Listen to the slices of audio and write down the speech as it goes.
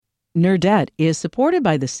Nerdette is supported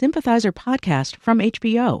by the Sympathizer podcast from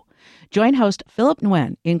HBO. Join host Philip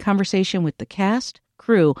Nguyen in conversation with the cast,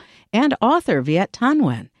 crew, and author Viet Thanh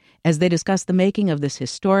Nguyen as they discuss the making of this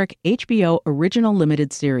historic HBO original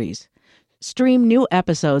limited series. Stream new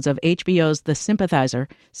episodes of HBO's The Sympathizer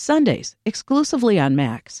Sundays exclusively on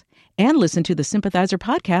Max, and listen to the Sympathizer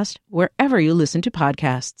podcast wherever you listen to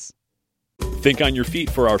podcasts. Think on your feet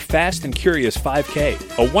for our Fast and Curious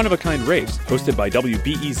 5K, a one-of-a-kind race hosted by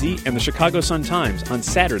WBEZ and the Chicago Sun-Times on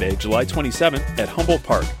Saturday, July 27th at Humboldt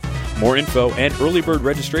Park. More info and early bird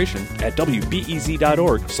registration at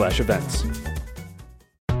wbez.org/events.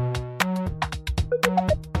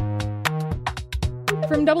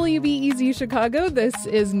 From WBEZ Chicago, this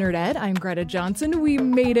is Nerdette. I'm Greta Johnson. We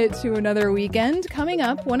made it to another weekend. Coming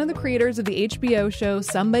up, one of the creators of the HBO show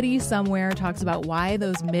Somebody Somewhere talks about why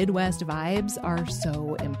those Midwest vibes are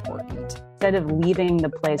so important. Instead of leaving the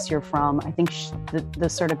place you're from, I think the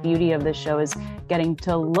sort of beauty of the show is getting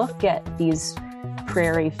to look at these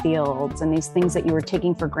prairie fields and these things that you were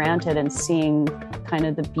taking for granted and seeing kind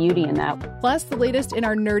of the beauty in that. Plus, the latest in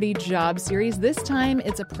our Nerdy Job series. This time,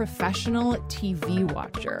 it's a professional TV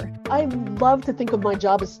watcher. I love to think of my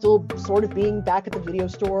job as still sort of being back at the video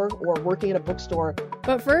store or working at a bookstore.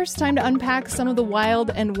 But first, time to unpack some of the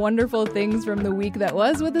wild and wonderful things from the week that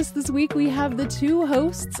was. With us this week, we have the two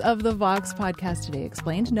hosts of the Vox Podcast Today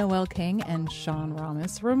Explained, Noel King and Sean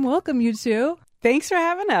Rameswaram. Welcome, you two. Thanks for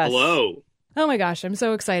having us. Hello. Oh my gosh, I'm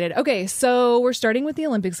so excited. Okay, so we're starting with the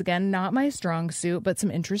Olympics again. Not my strong suit, but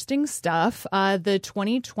some interesting stuff. The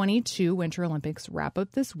 2022 Winter Olympics wrap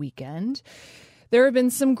up this weekend. There have been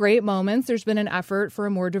some great moments. There's been an effort for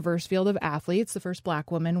a more diverse field of athletes. The first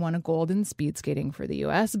Black woman won a gold in speed skating for the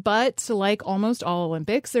U.S. But like almost all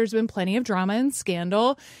Olympics, there's been plenty of drama and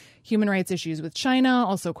scandal, human rights issues with China,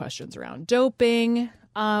 also questions around doping.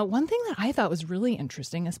 One thing that I thought was really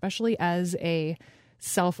interesting, especially as a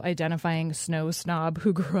self-identifying snow snob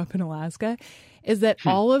who grew up in Alaska, is that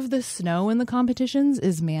all of the snow in the competitions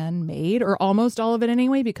is man-made, or almost all of it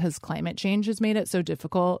anyway, because climate change has made it so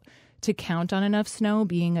difficult to count on enough snow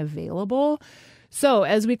being available. So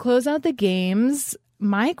as we close out the games,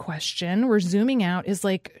 my question, we're zooming out, is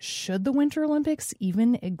like, should the Winter Olympics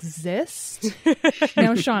even exist?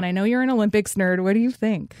 Now, Sean, I know you're an Olympics nerd. What do you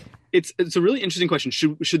think? It's a really interesting question.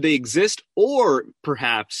 Should they exist, or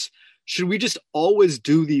perhaps should we just always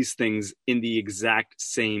do these things in the exact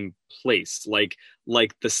same place? Like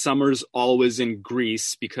the summer's always in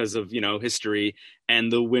Greece because of, history,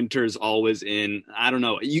 and the winter's always in, I don't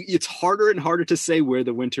know. It's harder and harder to say where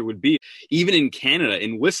the winter would be. Even in Canada,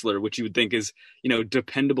 in Whistler, which you would think is,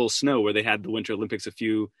 dependable snow, where they had the Winter Olympics a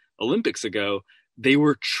few Olympics ago, they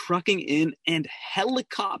were trucking in and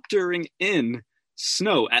helicoptering in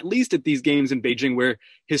snow, at least at these games in Beijing, where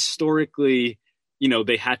historically,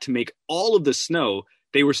 they had to make all of the snow.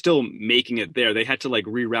 They were still making it there. They had to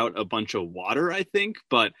reroute a bunch of water, I think,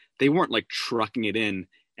 but they weren't trucking it in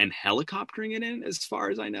and helicoptering it in, as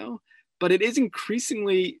far as I know. But it is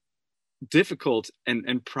increasingly difficult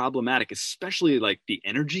and problematic, especially the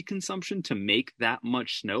energy consumption to make that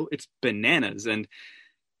much snow. It's bananas. And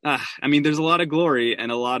there's a lot of glory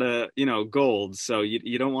and a lot of, gold. So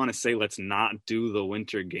you don't want to say, let's not do the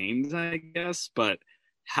Winter Games, I guess, but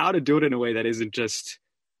how to do it in a way that isn't just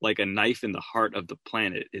like a knife in the heart of the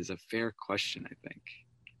planet is a fair question, I think.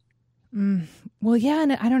 Well, yeah,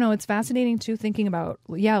 and I don't know. It's fascinating, too, thinking about,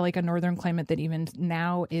 like a northern climate that even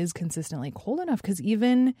now is consistently cold enough. Because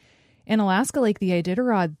even in Alaska, like the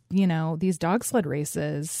Iditarod, these dog sled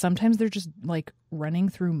races, sometimes they're just running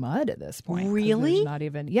through mud at this point. Really? Not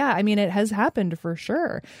even. Yeah, it has happened for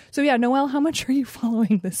sure. So, yeah, Noelle, how much are you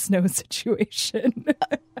following the snow situation?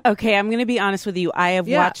 Okay, I'm going to be honest with you. I have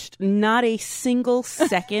watched not a single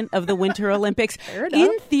second of the Winter Olympics.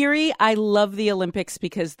 In theory, I love the Olympics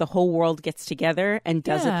because the whole world gets together and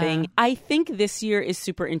does a thing. I think this year is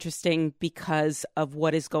super interesting because of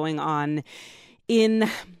what is going on in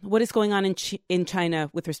China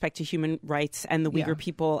with respect to human rights and the Uyghur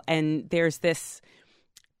people. And there's this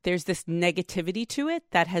negativity to it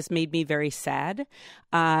that has made me very sad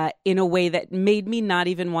in a way that made me not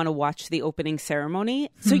even want to watch the opening ceremony.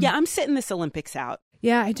 So, I'm sitting this Olympics out.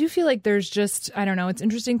 Yeah, I do feel like there's just, I don't know, it's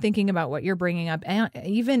interesting thinking about what you're bringing up, and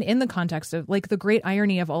even in the context of the great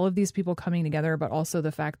irony of all of these people coming together, but also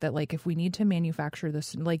the fact that if we need to manufacture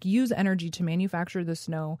this, use energy to manufacture the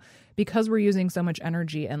snow because we're using so much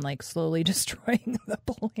energy and slowly destroying the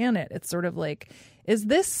planet. It's sort of is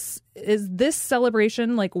this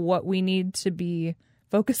celebration what we need to be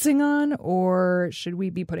focusing on, or should we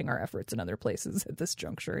be putting our efforts in other places at this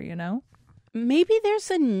juncture, maybe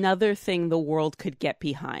there's another thing the world could get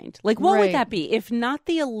behind. Like, what would that be? If not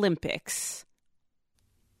the Olympics.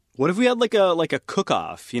 What if we had like a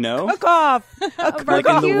cook-off, you know? Cook-off! Like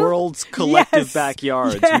in the world's collective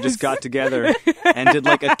backyards. Yes. We just got together and did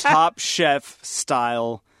like a Top Chef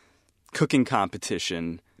style cooking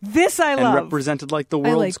competition. This I love. And represented like the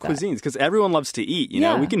world's cuisines. Because everyone loves to eat, you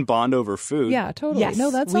know? We can bond over food. Yeah, totally. Yes,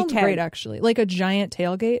 no, that sounds great, actually. Like a giant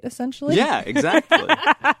tailgate, essentially. Yeah, exactly.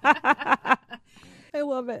 I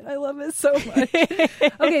love it. I love it so much.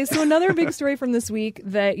 Okay, so another big story from this week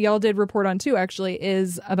that y'all did report on too, actually,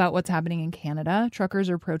 is about what's happening in Canada. Truckers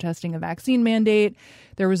are protesting a vaccine mandate.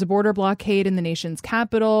 There was a border blockade in the nation's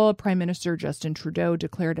capital. Prime Minister Justin Trudeau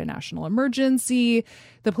declared a national emergency.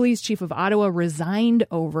 The police chief of Ottawa resigned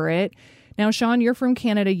over it. Now, Sean, you're from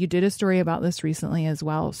Canada. You did a story about this recently as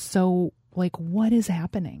well. So, like, what is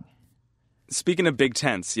happening? Speaking of big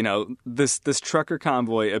tents, you know, this trucker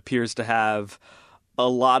convoy appears to have a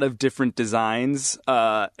lot of different designs,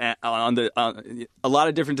 a lot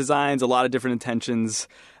of different designs, a lot of different intentions.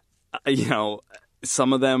 You know,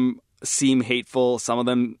 some of them seem hateful. Some of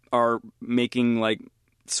them are making like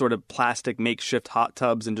sort of plastic makeshift hot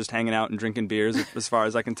tubs and just hanging out and drinking beers, as far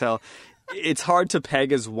as I can tell. It's hard to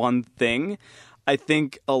peg as one thing. I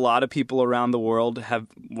think a lot of people around the world have,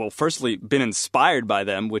 well, firstly, been inspired by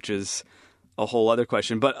them, which is a whole other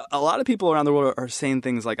question. But a lot of people around the world are saying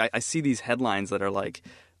things like, I see these headlines that are like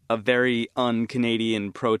a very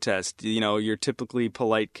un-Canadian protest. You know, your typically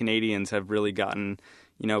polite Canadians have really gotten,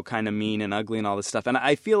 you know, kind of mean and ugly and all this stuff. And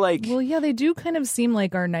I feel like... Well, yeah, they do kind of seem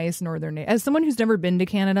like our nice northern... As someone who's never been to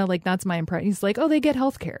Canada, like, that's my impression. He's like, oh, they get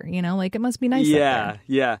healthcare, you know? Like, it must be nice up there.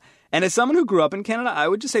 Yeah. And as someone who grew up in Canada, I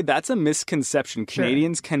would just say that's a misconception. Sure.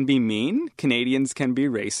 Canadians can be mean. Canadians can be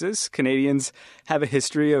racist. Canadians have a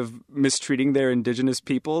history of mistreating their Indigenous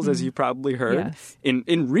peoples, as you probably heard. Yes.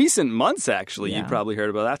 In recent months, actually, you probably heard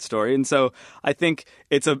about that story. And so I think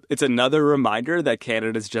it's another reminder that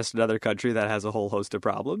Canada is just another country that has a whole host of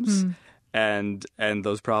problems. And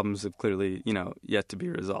those problems have clearly, you know, yet to be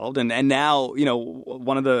resolved. And now, you know,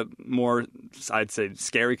 one of the more, I'd say,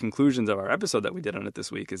 scary conclusions of our episode that we did on it this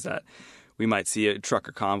week is that we might see a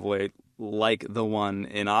trucker convoy like the one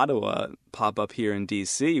in Ottawa pop up here in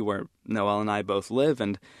D.C., where Noelle and I both live.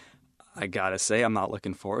 And I gotta say, I'm not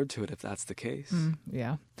looking forward to it if that's the case.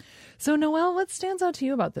 Yeah. So, Noelle, what stands out to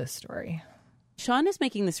you about this story? Sean is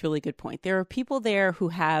making this really good point. There are people there who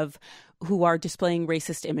are displaying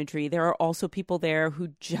racist imagery. There are also people there who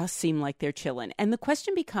just seem like they're chilling. And the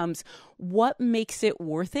question becomes, what makes it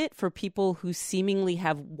worth it for people who seemingly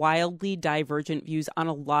have wildly divergent views on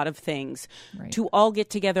a lot of things to all get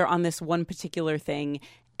together on this one particular thing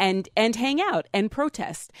and hang out and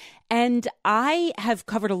protest? And I have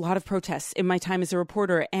covered a lot of protests in my time as a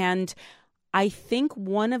reporter, and I think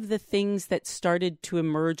one of the things that started to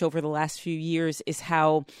emerge over the last few years is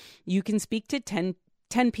how you can speak to 10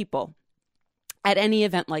 people at any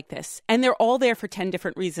event like this, and they're all there for 10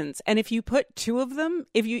 different reasons. And if you put two of them,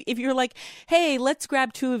 if you're like, hey, let's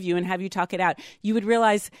grab two of you and have you talk it out, you would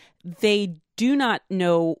realize they do not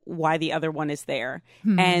know why the other one is there.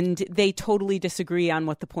 And they totally disagree on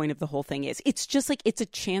what the point of the whole thing is. It's just like, it's a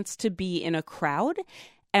chance to be in a crowd.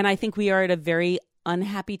 And I think we are at a very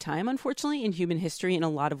unhappy time, unfortunately, in human history in a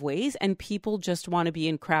lot of ways. And people just want to be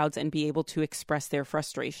in crowds and be able to express their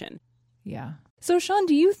frustration. Yeah. So, Sean,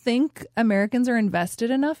 do you think Americans are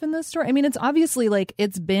invested enough in this story? I mean, it's obviously like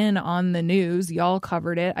it's been on the news. Y'all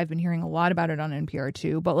covered it. I've been hearing a lot about it on NPR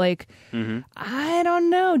too. But like, I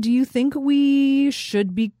don't know. Do you think we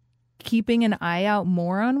should be keeping an eye out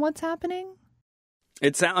more on what's happening?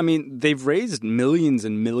 I mean, they've raised millions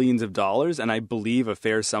and millions of dollars, and I believe a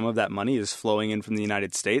fair sum of that money is flowing in from the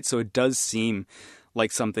United States. So it does seem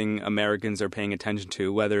like something Americans are paying attention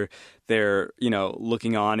to, whether they're, you know,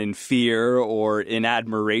 looking on in fear or in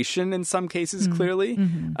admiration in some cases, clearly.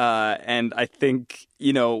 And I think,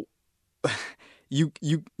 you know, you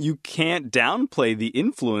can't downplay the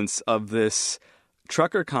influence of this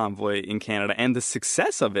trucker convoy in Canada and the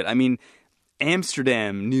success of it. I mean,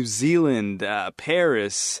 Amsterdam, New Zealand,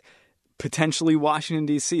 Paris, potentially Washington,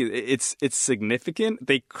 D.C. It's significant.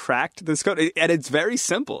 They cracked this code. And it's very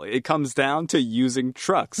simple. It comes down to using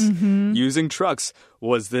trucks. Using trucks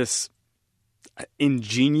was this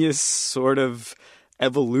ingenious sort of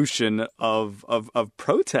evolution of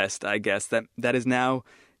protest, I guess, that is now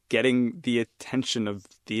getting the attention of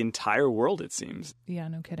the entire world, it seems. Yeah,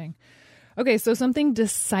 no kidding. Okay, so something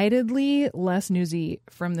decidedly less newsy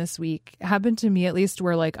from this week happened to me, at least,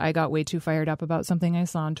 where like I got way too fired up about something I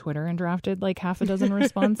saw on Twitter and drafted like half a dozen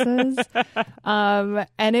responses. And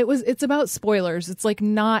it's about spoilers. It's like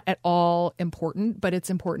not at all important, but it's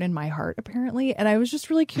important in my heart apparently. And I was just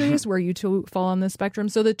really curious where you two fall on this spectrum.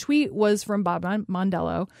 So the tweet was from Bob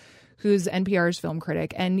Mondello, who's NPR's film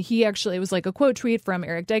critic. And he actually, it was like a quote tweet from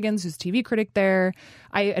Eric Deggans, who's TV critic there.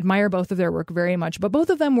 I admire both of their work very much, but both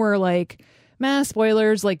of them were like,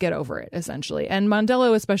 spoilers, like get over it, essentially. And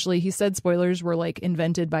Mondello especially, he said spoilers were like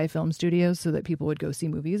invented by film studios so that people would go see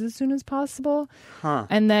movies as soon as possible.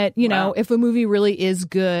 And that, you know, if a movie really is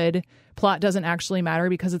good, plot doesn't actually matter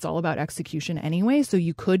because it's all about execution anyway. So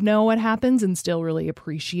you could know what happens and still really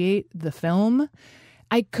appreciate the film.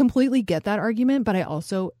 I completely get that argument, but I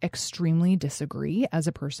also extremely disagree as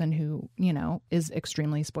a person who, you know, is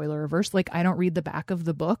extremely spoiler averse. Like, I don't read the back of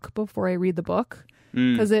the book before I read the book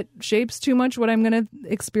because it shapes too much what I'm going to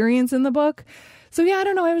experience in the book. So, yeah, I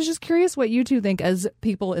don't know. I was just curious what you two think as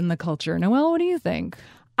people in the culture. Noelle, what do you think?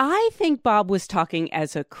 I think Bob was talking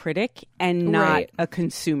as a critic and not a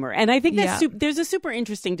consumer. And I think there's a super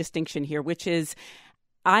interesting distinction here, which is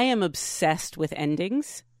I am obsessed with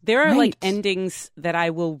endings. There are like endings that I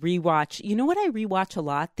will rewatch. You know what I rewatch a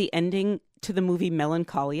lot? The ending to the movie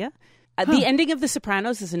Melancholia. The ending of The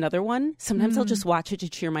Sopranos is another one. Sometimes I'll just watch it to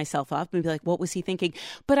cheer myself up and be like, what was he thinking?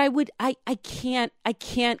 But I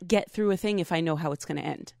can't get through a thing if I know how it's going to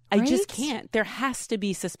end. I just can't. There has to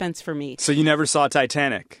be suspense for me. So you never saw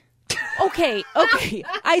Titanic? Okay.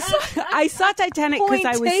 I saw Titanic because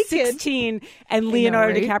I was 16 and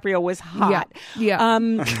Leonardo DiCaprio was hot. Yeah.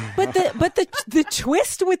 But the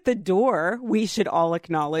twist with the door, we should all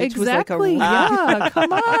acknowledge, was like a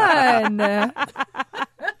come on.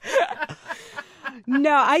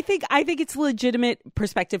 No, I think it's legitimate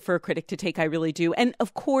perspective for a critic to take. I really do. And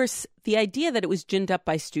of course, the idea that it was ginned up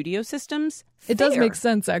by studio systems, it does make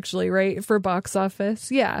sense, actually, right? For box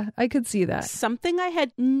office. Yeah, I could see that. Something I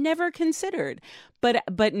had never considered.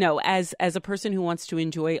 But no, as a person who wants to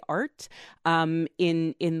enjoy art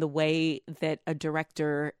in the way that a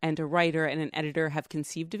director and a writer and an editor have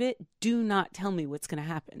conceived of it, do not tell me what's going to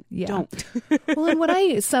happen. Yeah. Don't. Well, and what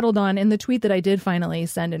I settled on in the tweet that I did finally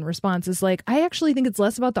send in response is like, I actually think it's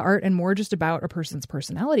less about the art and more just about a person's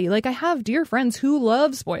personality. Like, I have dear friends who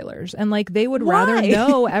love spoilers and like they would rather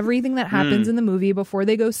know everything that happens in the movie before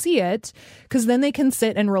they go see it, because then they can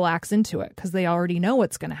sit and relax into it because they already know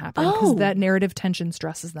what's going to happen, because that narrative tension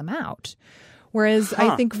stresses them out. Whereas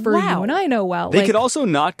I think for you and I, Noelle, they could also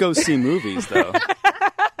not go see movies though. Yeah,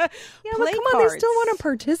 but come on, they still want to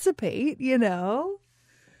participate, you know.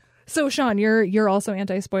 So Sean, you're also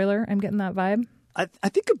anti-spoiler. I'm getting that vibe. I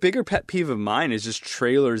think a bigger pet peeve of mine is just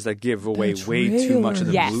trailers that give away way too much of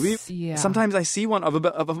the movie. Yeah. Sometimes I see one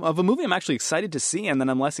of a movie I'm actually excited to see, and then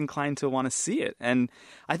I'm less inclined to want to see it. And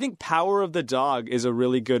I think Power of the Dog is a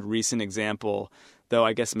really good recent example, though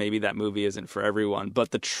I guess maybe that movie isn't for everyone.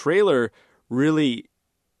 But the trailer really,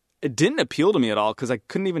 it didn't appeal to me at all because I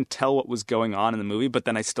couldn't even tell what was going on in the movie, but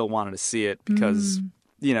then I still wanted to see it because,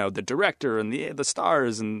 you know, the director and the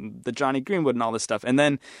stars and the Johnny Greenwood and all this stuff. And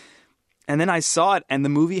then I saw it, and the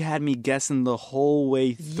movie had me guessing the whole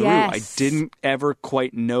way through. Yes. I didn't ever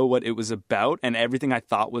quite know what it was about, and everything I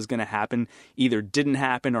thought was going to happen either didn't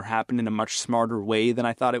happen or happened in a much smarter way than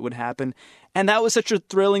I thought it would happen. And that was such a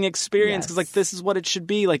thrilling experience because, like, this is what it should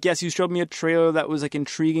be. Like, yes, you showed me a trailer that was, like,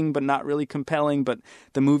 intriguing but not really compelling, but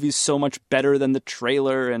the movie's so much better than the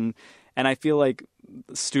trailer, and I feel like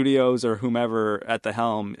studios or whomever at the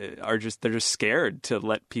helm they're just scared to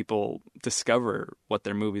let people discover what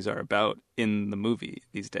their movies are about in the movie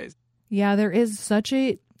these days. Yeah, there is such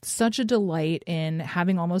a delight in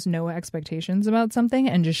having almost no expectations about something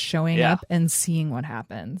and just showing up and seeing what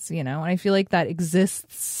happens, you know? And I feel like that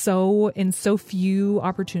exists in so few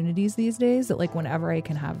opportunities these days that like whenever I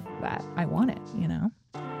can have that, I want it, you know?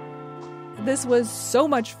 This was so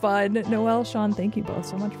much fun. Noelle, Sean, thank you both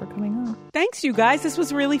so much for coming on. Thanks, you guys. This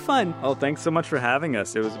was really fun. Oh, thanks so much for having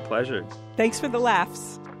us. It was a pleasure. Thanks for the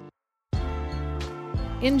laughs.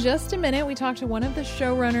 In just a minute, we talk to one of the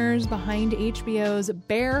showrunners behind HBO's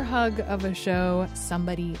bear hug of a show,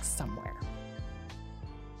 Somebody Somewhere.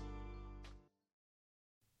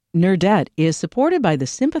 Nerdette is supported by the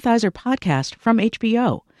Sympathizer podcast from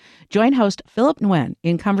HBO. Join host Philip Nguyen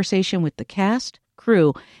in conversation with the cast,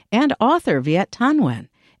 crew, and author Viet Thanh Nguyen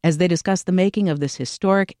as they discuss the making of this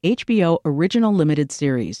historic HBO original limited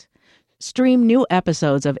series. Stream new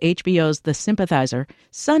episodes of HBO's The Sympathizer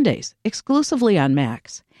Sundays exclusively on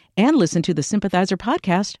Max, and listen to the Sympathizer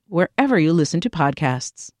podcast wherever you listen to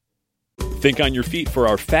podcasts. Think on your feet for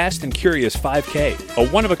our Fast and Curious 5K, a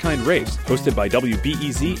one-of-a-kind race hosted by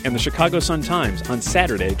WBEZ and the Chicago Sun-Times on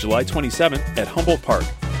Saturday, July 27th at Humboldt Park.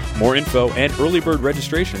 More info and early bird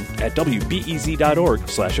registration at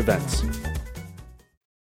wbez.org/events.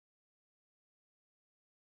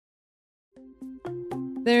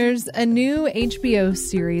 There's a new HBO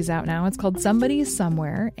series out now. It's called Somebody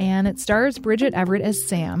Somewhere, and it stars Bridget Everett as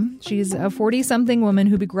Sam. She's a 40-something woman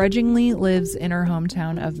who begrudgingly lives in her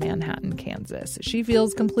hometown of Manhattan, Kansas. She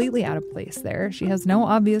feels completely out of place there. She has no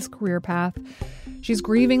obvious career path. She's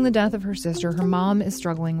grieving the death of her sister. Her mom is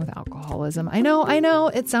struggling with alcoholism. I know.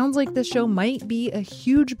 It sounds like this show might be a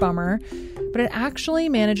huge bummer, but it actually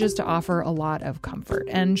manages to offer a lot of comfort.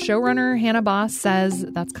 And showrunner Hannah Boss says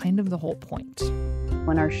that's kind of the whole point.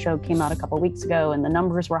 When our show came out a couple weeks ago and the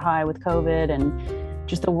numbers were high with COVID and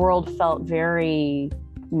just the world felt very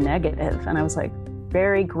negative. And I was like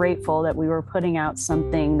very grateful that we were putting out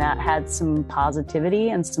something that had some positivity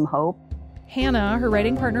and some hope. Hannah, her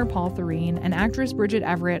writing partner Paul Thurene, and actress Bridget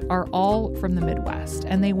Everett are all from the Midwest,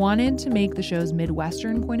 and they wanted to make the show's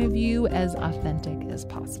Midwestern point of view as authentic as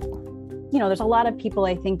possible. You know, there's a lot of people,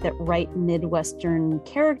 I think, that write Midwestern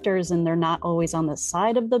characters and they're not always on the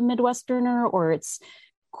side of the Midwesterner, or it's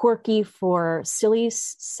quirky for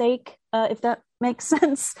silly's sake, if that makes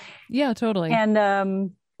sense. Yeah, totally.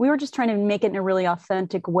 And we were just trying to make it in a really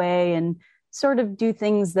authentic way and sort of do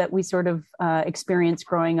things that we sort of experienced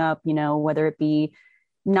growing up, you know, whether it be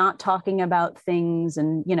not talking about things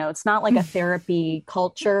and, you know, it's not like a therapy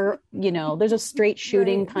culture, you know, there's a straight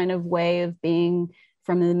shooting kind of way of being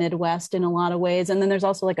from the Midwest in a lot of ways. And then there's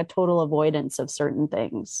also like a total avoidance of certain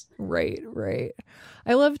things. Right.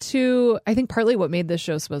 I love to, I think partly what made this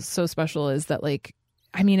show so special is that, like,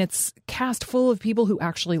 I mean, it's cast full of people who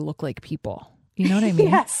actually look like people. You know what I mean?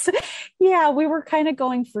 Yes. Yeah, we were kind of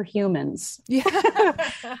going for humans. Yeah.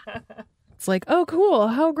 It's like, oh, cool.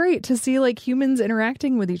 How great to see like humans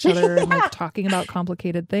interacting with each other and like talking about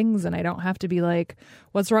complicated things. And I don't have to be like,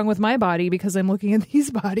 what's wrong with my body because I'm looking at these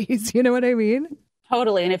bodies. You know what I mean?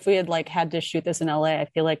 Totally. And if we had like had to shoot this in LA, I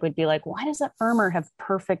feel like we'd be like, why does that farmer have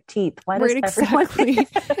perfect teeth? Why does exactly.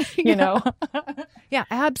 you know? Yeah.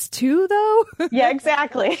 Abs too, though. Yeah,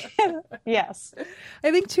 exactly. Yes.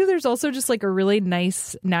 I think too, there's also just like a really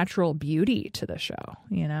nice natural beauty to the show,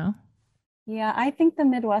 you know? Yeah, I think the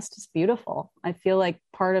Midwest is beautiful. I feel like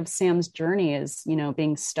part of Sam's journey is, you know,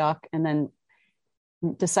 being stuck and then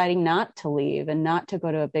deciding not to leave and not to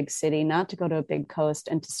go to a big city, not to go to a big coast,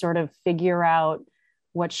 and to sort of figure out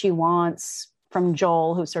what she wants from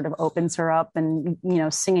Joel, who sort of opens her up, and, you know,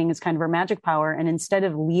 singing is kind of her magic power. And instead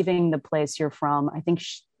of leaving the place you're from, I think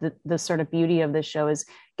the sort of beauty of this show is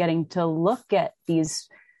getting to look at these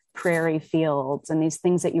prairie fields and these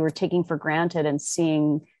things that you were taking for granted and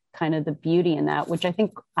seeing kind of the beauty in that, which I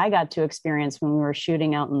think I got to experience when we were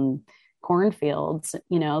shooting out in cornfields.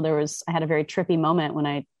 You know, I had a very trippy moment when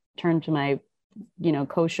I turned to my, you know,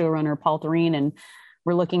 co-showrunner Paul Thurene, and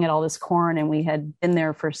we're looking at all this corn, and we had been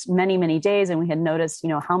there for many, many days, and we had noticed, you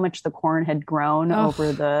know, how much the corn had grown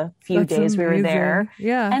over the few days we were there.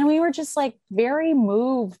 Yeah. And we were just like very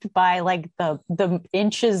moved by like the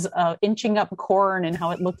inching up corn and how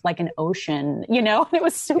it looked like an ocean, you know, and it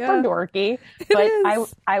was super dorky. But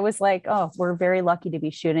I was like, oh, we're very lucky to be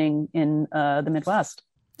shooting in the Midwest.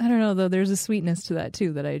 I don't know, though. There's a sweetness to that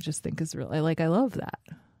too that I just think is really I love that.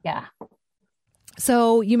 Yeah.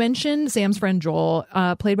 So you mentioned Sam's friend Joel,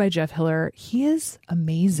 played by Jeff Hiller. He is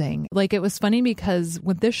amazing. Like, it was funny because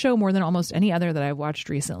with this show, more than almost any other that I've watched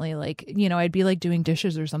recently, like, you know, I'd be like doing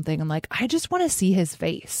dishes or something, and like, I just want to see his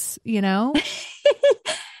face, you know?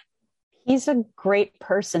 He's a great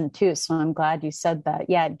person too. So I'm glad you said that.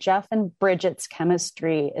 Yeah. Jeff and Bridget's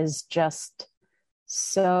chemistry is just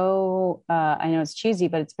so, I know it's cheesy,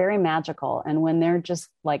 but it's very magical. And when they're just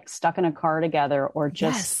like stuck in a car together or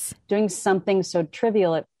just doing something so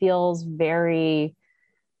trivial, it feels very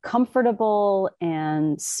comfortable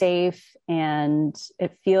and safe. And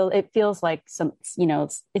it feels like some, you know,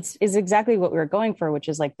 it's exactly what we were going for, which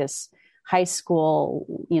is like this high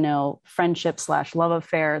school, you know, friendship / love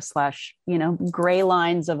affair / you know, gray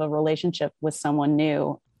lines of a relationship with someone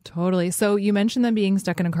new. Totally. So you mentioned them being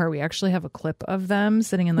stuck in a car. We actually have a clip of them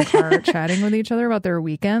sitting in the car chatting with each other about their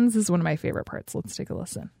weekends. This is one of my favorite parts. Let's take a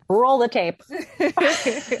listen. Roll the tape.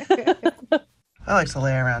 I like to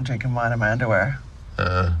lay around drinking wine in my underwear.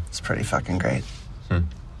 It's pretty fucking great.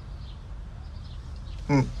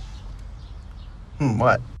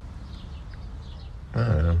 What? I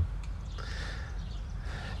don't know.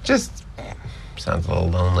 Just sounds a little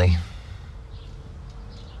lonely.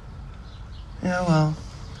 Yeah, well,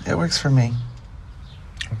 it works for me.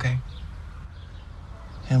 Okay.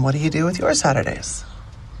 And what do you do with your Saturdays?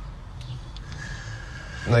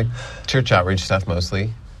 Like church outreach stuff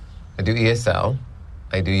mostly. I do ESL.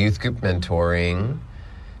 I do youth group mentoring.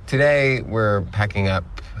 Today we're packing up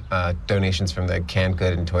donations from the canned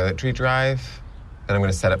good and toiletry drive that I'm going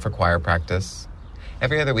to set up for choir practice.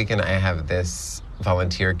 Every other weekend I have this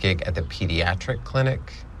volunteer gig at the pediatric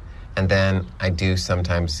clinic. And then I do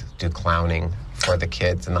sometimes do clowning for the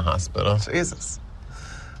kids in the hospital. Jesus.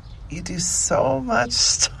 You do so much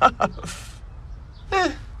stuff.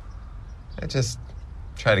 I just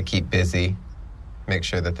try to keep busy, make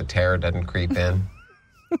sure that the terror doesn't creep in.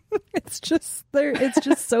 It's just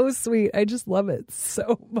so sweet. I just love it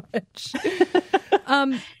so much.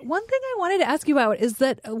 One thing I wanted to ask you about is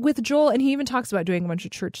that with Joel, and he even talks about doing a bunch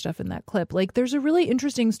of church stuff in that clip, like there's a really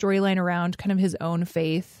interesting storyline around kind of his own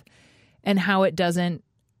faith and how it does and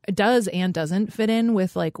doesn't fit in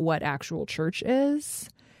with like what actual church is.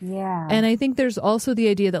 Yeah. And I think there's also the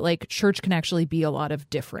idea that like church can actually be a lot of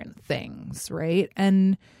different things, right?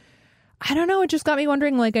 And I don't know, it just got me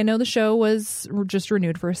wondering, like, I know the show was just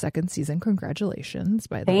renewed for a second season. Congratulations,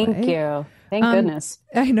 by the way. Thank you. Thank goodness.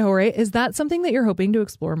 I know, right? Is that something that you're hoping to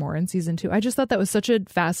explore more in season 2? I just thought that was such a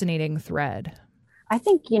fascinating thread. I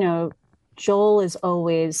think, Joel is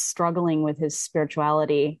always struggling with his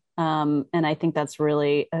spirituality. And I think that's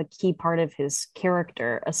really a key part of his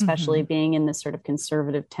character, especially being in this sort of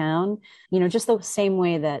conservative town. Just the same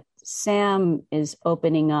way that Sam is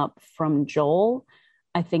opening up from Joel,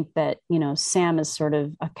 I think that, Sam is sort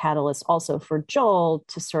of a catalyst also for Joel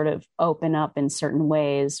to sort of open up in certain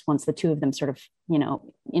ways. Once the two of them sort of,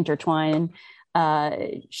 intertwine,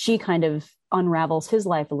 she kind of unravels his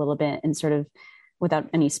life a little bit and sort of, without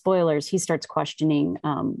any spoilers, he starts questioning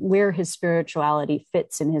where his spirituality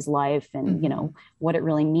fits in his life and, what it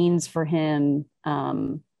really means for him.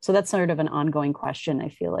 So that's sort of an ongoing question, I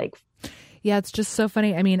feel like. Yeah, it's just so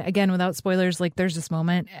funny. I mean, again, without spoilers, like there's this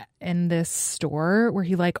moment in this store where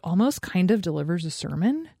he like almost kind of delivers a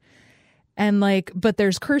sermon. And like, but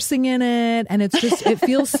there's cursing in it. And it's just, it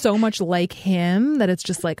feels so much like him that it's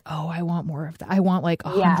just like, oh, I want more of that. I want like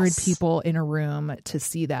 100 people in a room to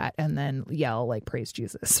see that and then yell like praise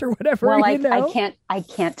Jesus or whatever. Well, I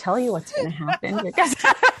can't tell you what's going to happen because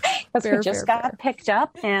we just got picked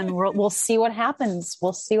up and we'll see what happens.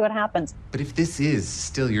 We'll see what happens. But if this is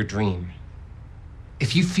still your dream,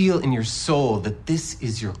 if you feel in your soul that this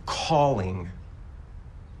is your calling,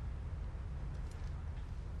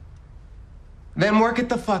 then work it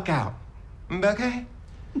the fuck out, okay?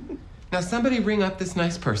 Now somebody ring up this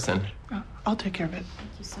nice person. I'll take care of it. Thank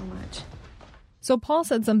you so much. So Paul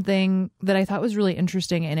said something that I thought was really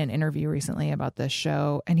interesting in an interview recently about this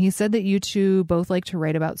show. And he said that you two both like to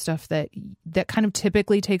write about stuff that kind of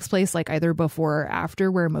typically takes place like either before or after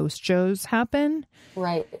where most shows happen.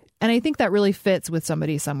 Right. And I think that really fits with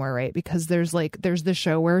Somebody Somewhere, right? Because there's the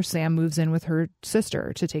show where Sam moves in with her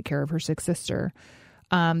sister to take care of her sick sister.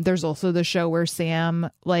 There's also the show where Sam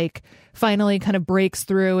like finally kind of breaks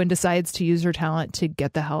through and decides to use her talent to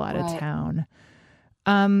get the hell out of town.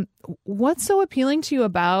 What's so appealing to you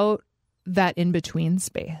about that in-between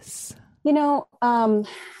space?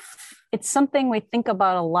 It's something we think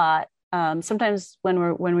about a lot. Sometimes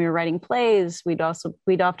when we were writing plays, we'd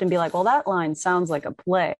often be like, well, that line sounds like a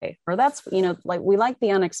play, or that's, like we like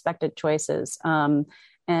the unexpected choices.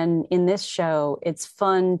 And in this show, it's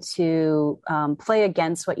fun to play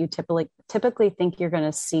against what you typically think you're going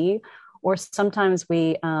to see, or sometimes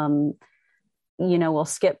we'll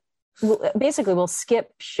skip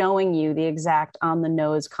showing you the exact on the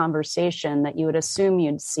nose conversation that you would assume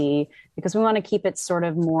you'd see, because we want to keep it sort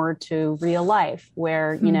of more to real life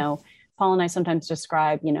where, Paul and I sometimes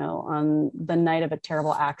describe, on the night of a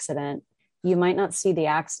terrible accident, you might not see the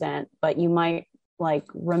accident, but you might like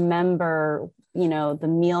remember, the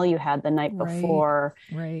meal you had the night before.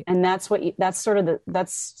 Right. And that's sort of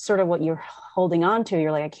what you're holding on to.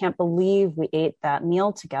 You're like, I can't believe we ate that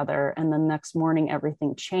meal together. And the next morning,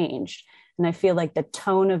 everything changed. And I feel like the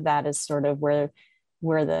tone of that is sort of where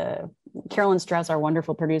the Carolyn Strauss, our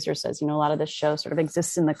wonderful producer, says, a lot of this show sort of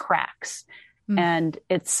exists in the cracks. And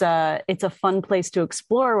it's a fun place to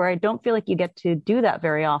explore where I don't feel like you get to do that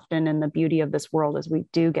very often in the beauty of this world as we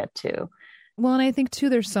do get to. Well, and I think too,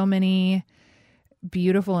 there's so many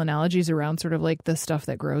beautiful analogies around sort of like the stuff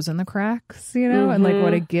that grows in the cracks, and like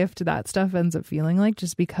what a gift that stuff ends up feeling like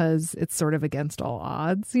just because it's sort of against all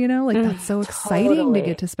odds, like that's so exciting to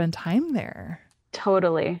get to spend time there.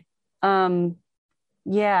 Totally.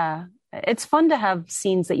 Yeah, it's fun to have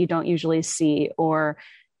scenes that you don't usually see or,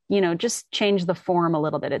 just change the form a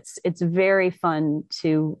little bit. It's very fun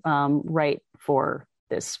to write for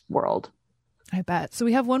this world. I bet. So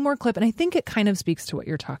we have one more clip, and I think it kind of speaks to what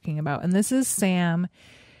you're talking about. And this is Sam,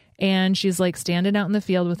 and she's like standing out in the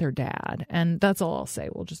field with her dad. And that's all I'll say.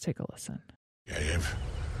 We'll just take a listen. Yeah, I've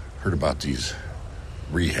heard about these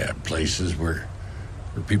rehab places where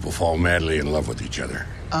people fall madly in love with each other.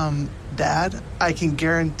 Dad, I can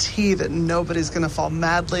guarantee that nobody's gonna fall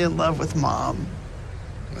madly in love with Mom.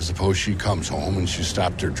 I suppose she comes home and she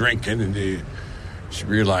stopped her drinking and she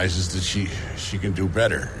realizes that she can do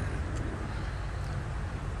better.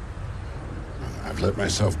 I've let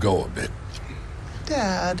myself go a bit.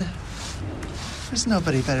 Dad, there's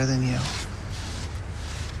nobody better than you.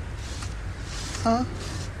 Huh?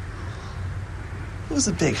 Who's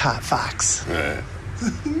a big hot fox?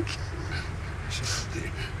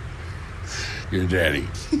 Your daddy.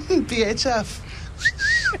 BHF.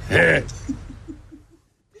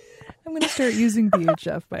 I'm going to start using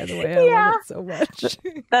BHF, by the way. I love it so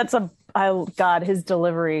much. God, his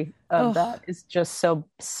delivery of that is just so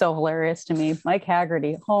hilarious to me. Mike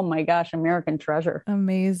Haggerty. Oh my gosh, American treasure.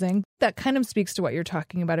 Amazing. That kind of speaks to what you're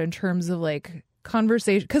talking about in terms of like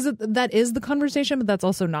conversation, because that is the conversation, but that's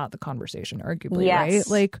also not the conversation, arguably, right?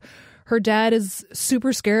 Like her dad is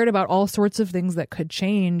super scared about all sorts of things that could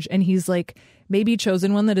change, and he's like maybe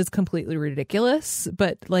chosen one that is completely ridiculous,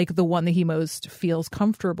 but like the one that he most feels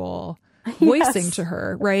comfortable voicing to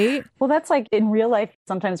her, right? Well, that's like in real life.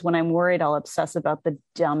 Sometimes when I'm worried, I'll obsess about the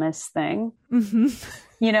dumbest thing. Mm-hmm.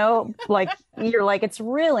 You know, like you're like, it's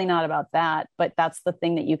really not about that, but that's the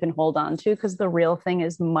thing that you can hold on to because the real thing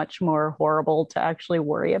is much more horrible to actually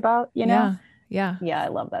worry about, you know? Yeah. I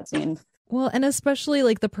love that scene. Well, and especially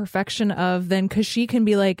like the perfection of then, because she can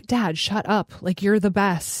be like, Dad, shut up. Like, you're the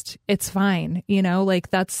best. It's fine. You know,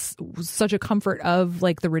 like that's such a comfort of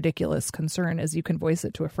like the ridiculous concern as you can voice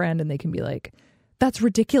it to a friend and they can be like, that's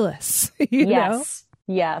ridiculous. you know?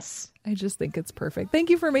 Yes. I just think it's perfect. Thank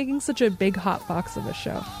you for making such a big hot box of a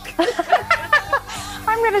show.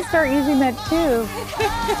 I'm going to start using that too.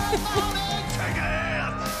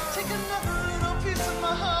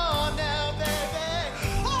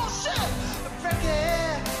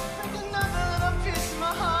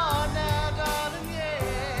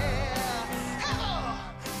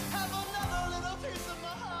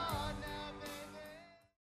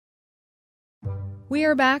 We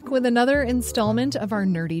are back with another installment of our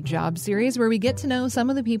Nerdy Job series where we get to know some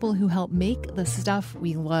of the people who help make the stuff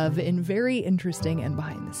we love in very interesting and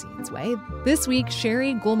behind-the-scenes way. This week,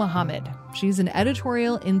 Sherry Gulmohamed. She's an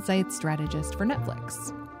editorial insight strategist for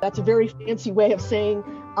Netflix. That's a very fancy way of saying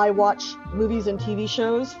I watch movies and TV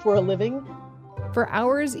shows for a living. For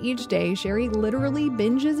hours each day, Sherry literally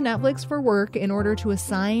binges Netflix for work in order to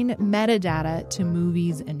assign metadata to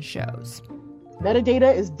movies and shows.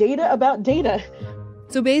 Metadata is data about data.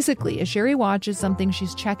 So basically, as Sherry watches something,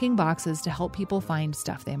 she's checking boxes to help people find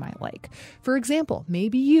stuff they might like. For example,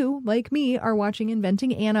 maybe you, like me, are watching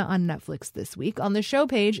Inventing Anna on Netflix this week. On the show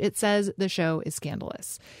page, it says the show is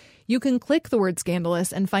scandalous. You can click the word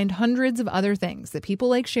scandalous and find hundreds of other things that people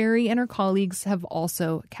like Sherry and her colleagues have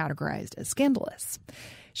also categorized as scandalous.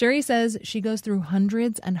 Sherry says she goes through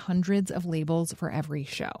hundreds and hundreds of labels for every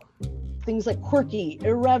show. Things like quirky,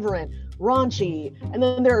 irreverent, raunchy, and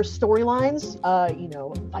then there are storylines,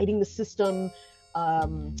 fighting the system,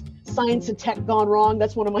 science and tech gone wrong.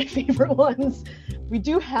 That's one of my favorite ones. We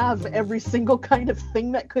do have every single kind of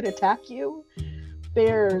thing that could attack you.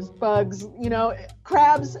 Bears, bugs,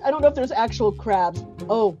 crabs. I don't know if there's actual crabs.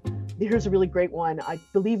 Oh, here's a really great one. I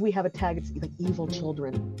believe we have a tag. It's like evil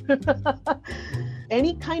children.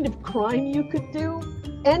 Any kind of crime you could do,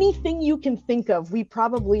 anything you can think of, we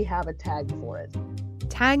probably have a tag for it.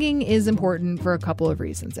 Tagging is important for a couple of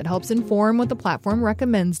reasons. It helps inform what the platform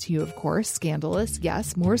recommends to you, of course. Scandalous,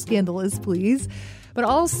 yes, more scandalous, please. But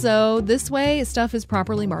also, this way, stuff is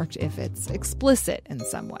properly marked if it's explicit in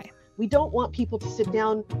some way. We don't want people to sit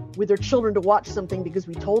down with their children to watch something because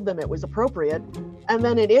we told them it was appropriate, and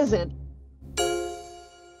then it isn't.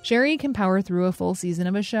 Sherry can power through a full season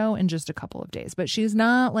of a show in just a couple of days, but she's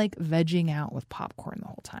not like vegging out with popcorn the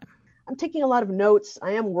whole time. I'm taking a lot of notes.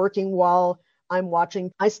 I am working while I'm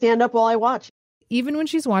watching. I stand up while I watch. Even when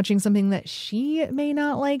she's watching something that she may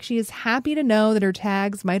not like, she is happy to know that her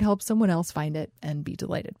tags might help someone else find it and be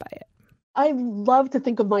delighted by it. I love to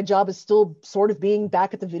think of my job as still sort of being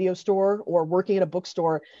back at the video store or working at a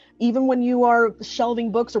bookstore. Even when you are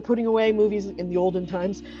shelving books or putting away movies in the olden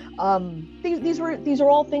times, these are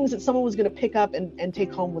all things that someone was going to pick up and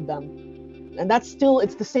take home with them. And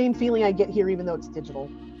it's the same feeling I get here, even though it's digital.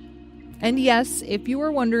 And yes, if you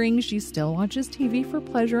were wondering, she still watches TV for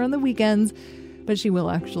pleasure on the weekends, but she will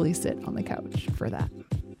actually sit on the couch for that.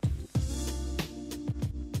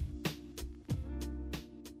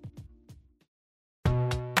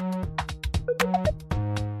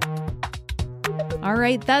 All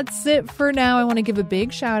right, that's it for now. I want to give a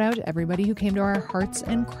big shout out to everybody who came to our Hearts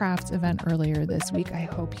and Crafts event earlier this week. I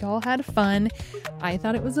hope y'all had fun. I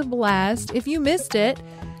thought it was a blast. If you missed it,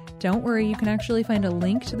 don't worry, you can actually find a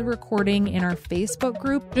link to the recording in our Facebook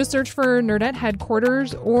group. Just search for Nerdette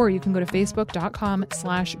Headquarters, or you can go to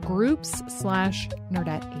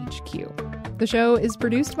facebook.com/groups/NerdetteHQ. The show is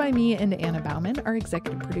produced by me and Anna Bauman. Our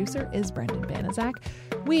executive producer is Brendan Banaszak.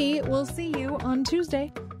 We will see you on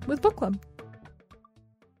Tuesday with Book Club.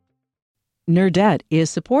 Nerdette is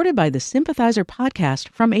supported by the Sympathizer podcast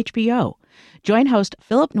from HBO. Join host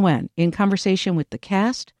Philip Nguyen in conversation with the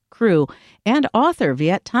cast, crew, and author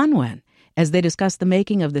Viet Thanh Nguyen as they discuss the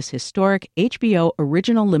making of this historic HBO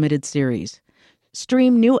original limited series.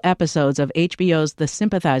 Stream new episodes of HBO's The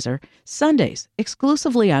Sympathizer Sundays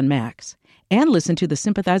exclusively on Max, and listen to the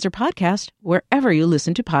Sympathizer podcast wherever you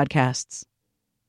listen to podcasts.